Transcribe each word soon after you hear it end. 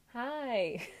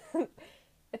Hi.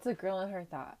 It's a girl and her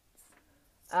thoughts.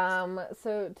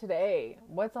 So today,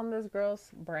 what's on this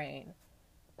girl's brain?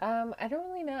 I don't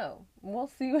really know. We'll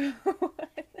see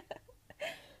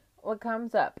what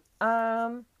comes up.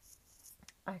 Actually,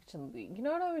 you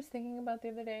know what I was thinking about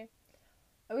the other day?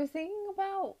 I was thinking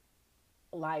about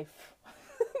life.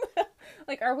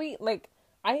 Like,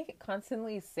 I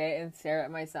constantly sit and stare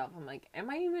at myself. I'm like, am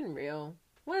I even real?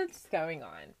 What's going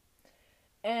on?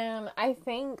 And I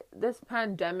think this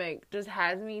pandemic just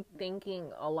has me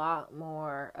thinking a lot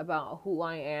more about who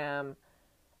I am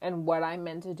and what I'm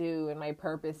meant to do and my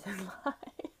purpose in life.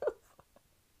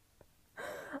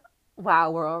 Wow,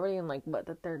 we're already in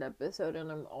the third episode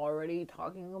and I'm already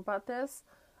talking about this.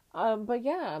 But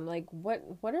yeah, I'm like, what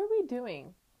are we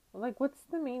doing? Like, what's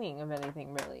the meaning of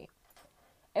anything really?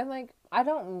 And I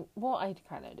don't, well, I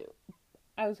kind of do.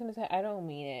 I was gonna say I don't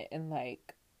mean it and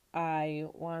I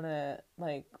wanna I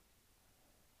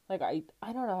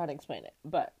don't know how to explain it,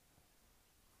 but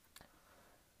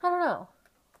I don't know.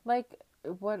 Like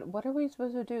what are we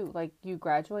supposed to do? Like you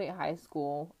graduate high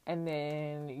school and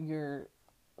then you're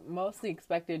mostly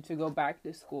expected to go back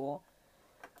to school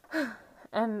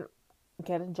and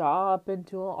get a job and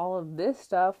do all of this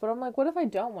stuff. But I'm like, what if I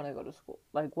don't want to go to school?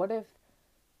 Like what if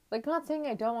not saying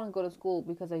I don't want to go to school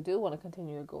because I do want to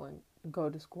continue to go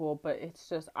to school, but it's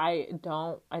just I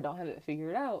don't have it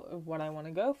figured out of what I want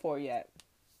to go for yet.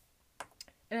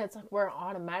 And it's like we're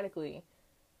automatically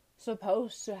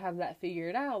supposed to have that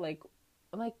figured out. Like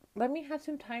let me have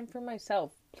some time for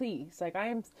myself, please.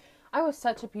 I was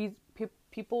such a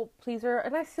people pleaser,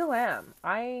 and I still am.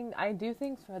 I do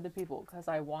things for other people because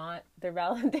I want their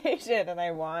validation and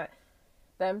I want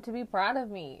them to be proud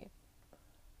of me.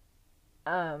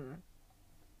 Um,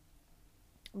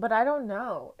 but I don't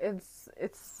know. It's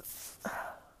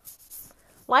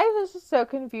life is just so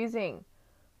confusing.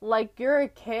 Like you're a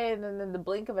kid and in the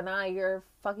blink of an eye you're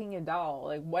fucking a doll.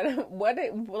 Like what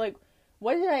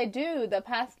did I do the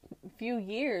past few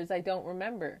years? I don't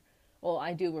remember. Well,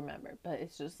 I do remember, but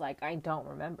it's just like I don't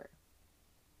remember.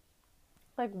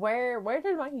 Like where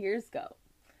did my years go?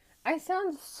 I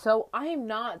am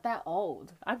not that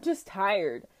old. I'm just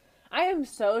tired. I am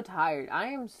so tired.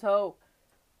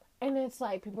 And it's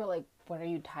like people are like, "What are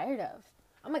you tired of?"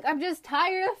 I'm like, "I'm just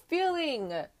tired of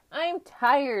feeling. I'm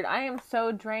tired. I am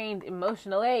so drained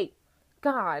emotionally.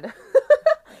 God.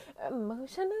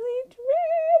 Emotionally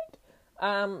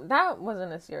drained." That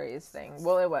wasn't a serious thing.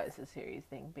 Well, it was a serious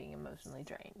thing being emotionally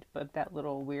drained, but that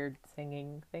little weird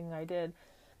singing thing I did,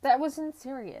 that wasn't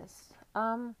serious.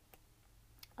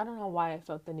 I don't know why I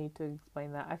felt the need to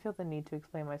explain that. I feel the need to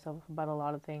explain myself about a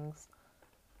lot of things.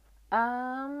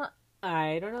 Um,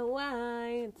 I don't know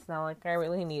why. It's not like I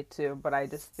really need to, but I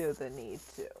just feel the need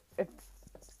to.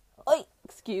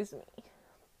 Excuse me.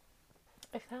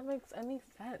 If that makes any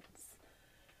sense.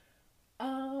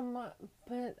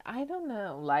 But I don't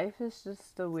know. Life is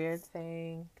just a weird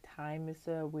thing. Time is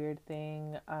a weird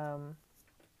thing.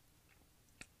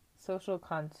 Social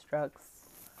constructs.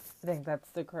 I think that's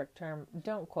the correct term.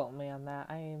 Don't quote me on that.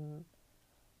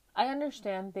 I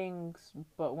understand things,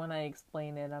 but when I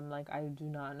explain it, I'm like, I do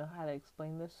not know how to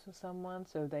explain this to someone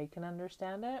so they can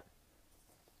understand it.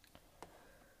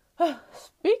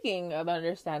 Speaking of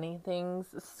understanding things,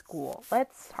 school.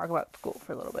 Let's talk about school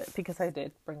for a little bit because I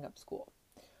did bring up school.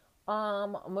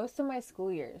 Most of my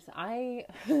school years, I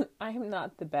I am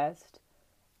not the best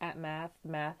at math.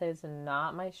 Math is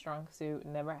not my strong suit,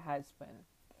 never has been.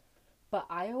 But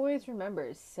I always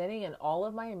remember sitting in all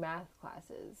of my math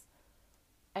classes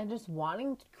and just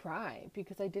wanting to cry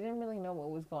because I didn't really know what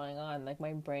was going on. Like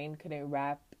my brain couldn't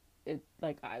wrap it,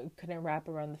 like I couldn't wrap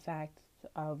around the fact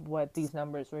of what these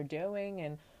numbers were doing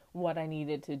and what I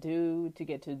needed to do to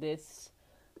get to this.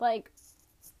 Like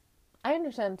I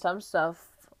understand some stuff,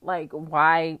 like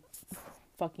why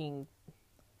fucking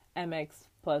mx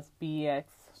plus bx,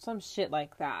 some shit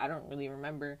like that. I don't really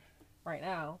remember right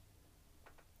now.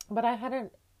 But I had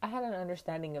an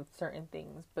understanding of certain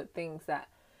things, but things that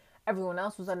everyone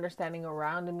else was understanding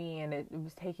around me, and it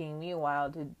was taking me a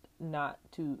while to not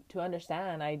to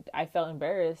understand. I felt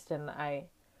embarrassed, and I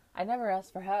never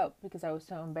asked for help because I was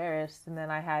so embarrassed. And then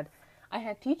I had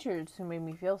teachers who made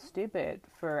me feel stupid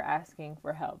for asking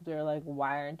for help. They're like,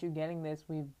 "Why aren't you getting this?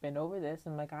 We've been over this."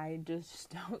 I'm like, I just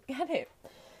don't get it.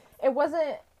 It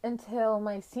wasn't until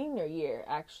my senior year,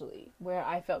 actually, where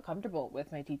I felt comfortable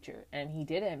with my teacher, and he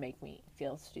didn't make me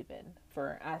feel stupid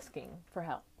for asking for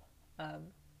help. Um,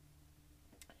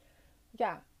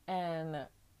 yeah, and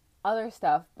other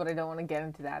stuff, but I don't want to get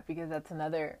into that because that's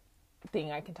another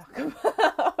thing I can talk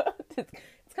about.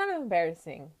 It's kind of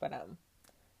embarrassing, but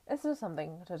it's just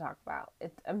something to talk about.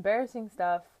 It's embarrassing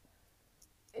stuff.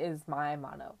 is my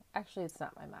motto. Actually, it's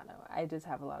not my motto. I just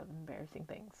have a lot of embarrassing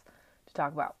things to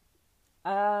talk about.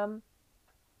 Um,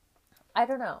 I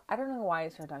don't know. I don't know why I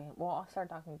started talking. Well, I'll start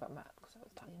talking about math because I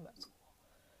was talking about school.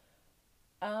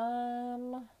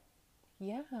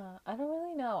 Yeah, I don't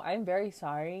really know. I'm very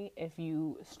sorry if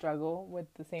you struggle with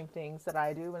the same things that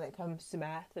I do when it comes to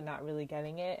math and not really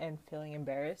getting it and feeling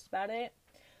embarrassed about it.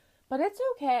 But it's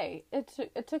okay.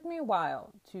 It took me a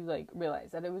while to like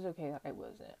realize that it was okay that I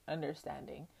wasn't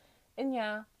understanding. And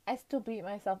yeah, I still beat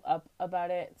myself up about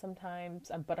it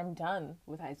sometimes, but I'm done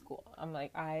with high school. I'm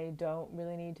like, I don't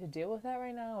really need to deal with that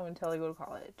right now until I go to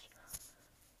college.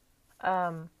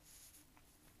 Um,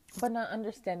 but not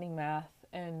understanding math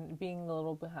and being a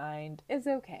little behind is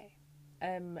okay.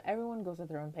 Everyone goes at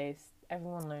their own pace.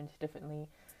 Everyone learns differently.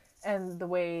 And the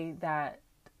way that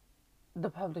the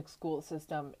public school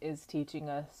system is teaching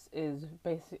us is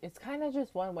basic. It's kind of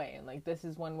just one way, and like this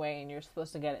is one way, and you're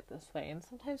supposed to get it this way. And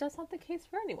sometimes that's not the case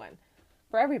for anyone,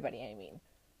 for everybody. I mean,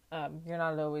 you're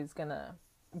not always gonna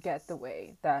get the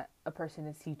way that a person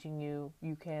is teaching you.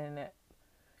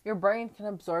 Your brain can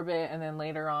absorb it, and then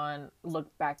later on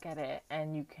look back at it,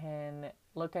 and you can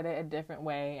look at it a different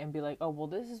way and be like, oh well,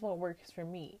 this is what works for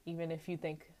me, even if you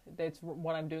think that's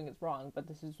what I'm doing is wrong, but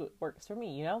this is what works for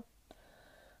me, you know.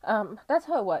 That's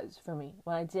how it was for me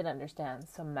when I did understand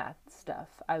some math stuff.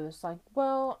 I was like,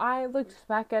 well, I looked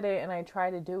back at it and I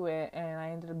tried to do it and I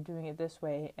ended up doing it this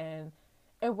way and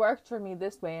it worked for me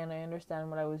this way and I understand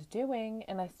what I was doing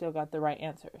and I still got the right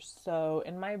answers. So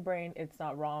in my brain, it's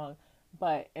not wrong,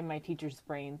 but in my teacher's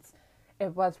brains,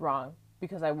 it was wrong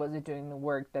because I wasn't doing the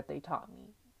work that they taught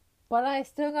me. But I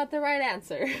still got the right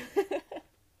answer.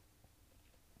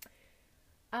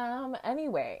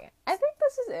 Anyway, I think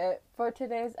this is it for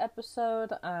today's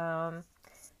episode.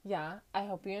 Yeah, I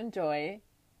hope you enjoy.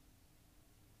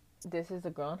 This is a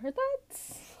girl and her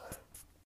thoughts.